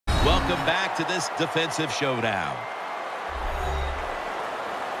Welcome back to this defensive showdown.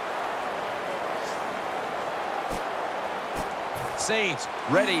 Saints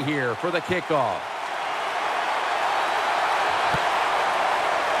ready here for the kickoff.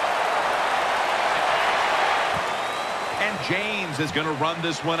 And James is going to run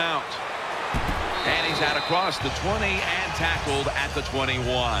this one out. And he's out across the 20 and tackled at the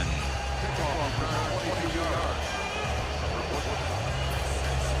 21.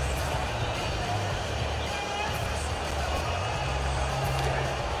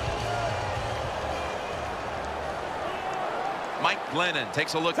 Mike Glennon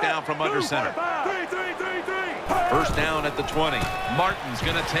takes a look down from under center. First down at the 20. Martin's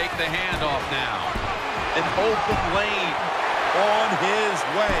going to take the handoff now. An open lane on his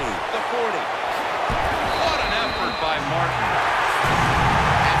way. The 40. What an effort by Martin.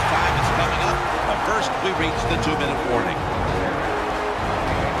 Halftime is coming up. But first, we reach the 2-minute warning.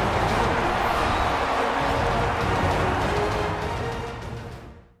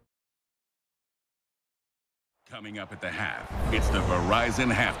 Coming up at the half, it's the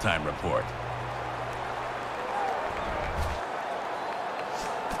Verizon Halftime Report.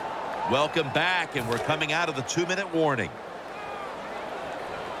 Welcome back, and we're coming out of the 2-minute warning.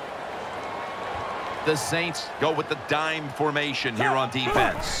 The Saints go with the dime formation here on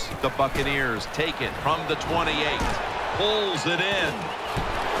defense. The Buccaneers take it from the 28. Pulls it in.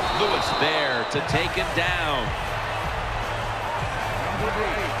 Lewis there to take it down.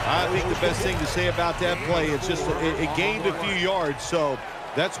 I think the best thing to say about that play, it's just it gained a few yards, so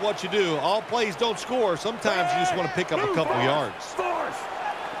that's what you do. All plays don't score. Sometimes you just want to pick up a couple yards.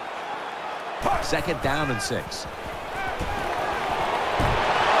 Second down and 6.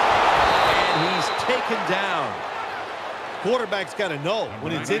 And he's taken down. Quarterback's got to know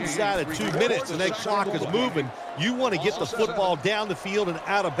when it's inside of 2 minutes and that clock is moving, you want to get the football down the field and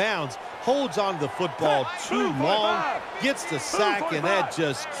out of bounds. Holds on to the football too long, gets the sack, and that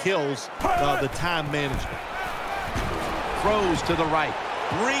just kills the time management. Throws to the right,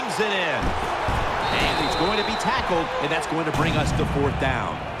 brings it in. And he's going to be tackled, and that's going to bring us to 4th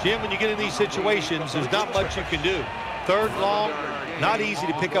down. Jim, when you get in these situations, there's not much you can do. 3rd long, not easy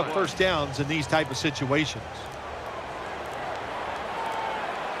to pick up first downs in these type of situations.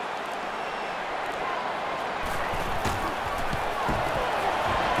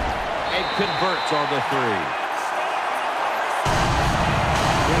 Converts on the 3.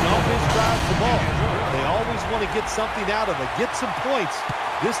 When offense drives the ball, they always want to get something out of it, get some points.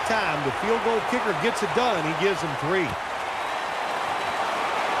 This time, the field goal kicker gets it done. He gives them 3. Able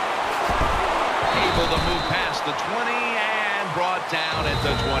to move past the 20 and brought down at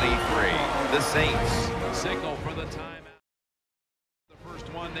the 23. The Saints signal for the timeout. The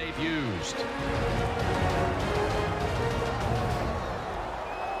first one they've used.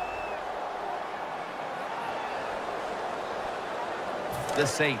 The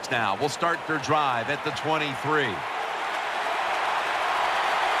Saints now will start their drive at the 23.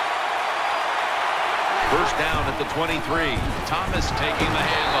 First down at the 23. Thomas taking the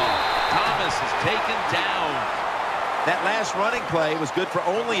handoff. Thomas is taken down. That last running play was good for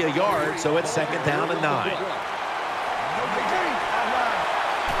only a yard, so it's 2nd down and 9.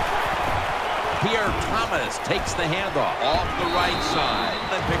 Pierre Thomas takes the handoff off the right side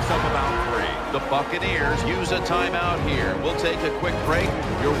and picks up about 3. The Buccaneers use a timeout here. We'll take a quick break.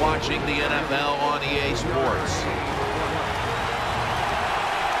 You're watching the NFL on EA Sports.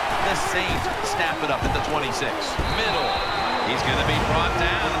 The Saints snap it up at the 26. Middle. He's going to be brought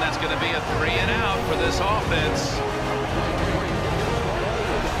down, and that's going to be a 3 and out for this offense.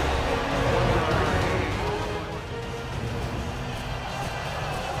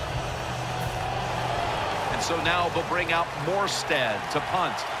 So now they'll bring out Morstead to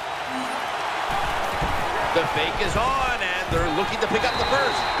punt. The fake is on, and they're looking to pick up the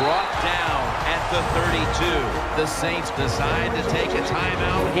first. Brought down at the 32. The Saints decide to take a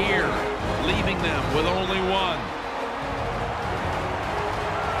timeout here, leaving them with only 1.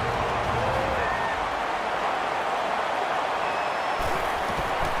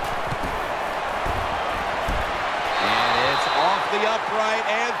 The upright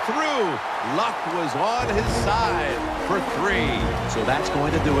and through. Luck was on his side for 3. So that's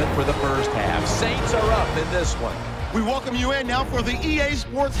going to do it for the first half. Saints are up in this one. We welcome you in now for the EA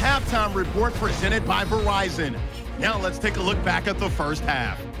Sports Halftime Report presented by Verizon. Now let's take a look back at the first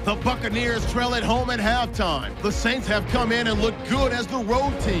half. The Buccaneers trail at home at halftime. The Saints have come in and looked good as the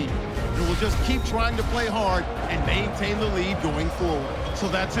road team. And will just keep trying to play hard and maintain the lead going forward. So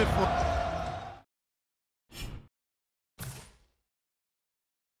that's it for...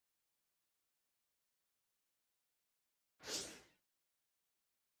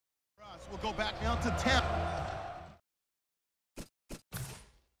 We'll go back now to 10.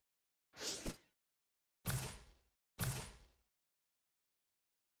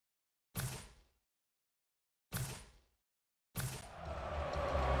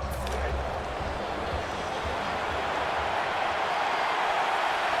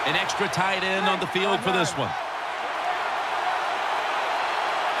 An extra tight end on the field for this one.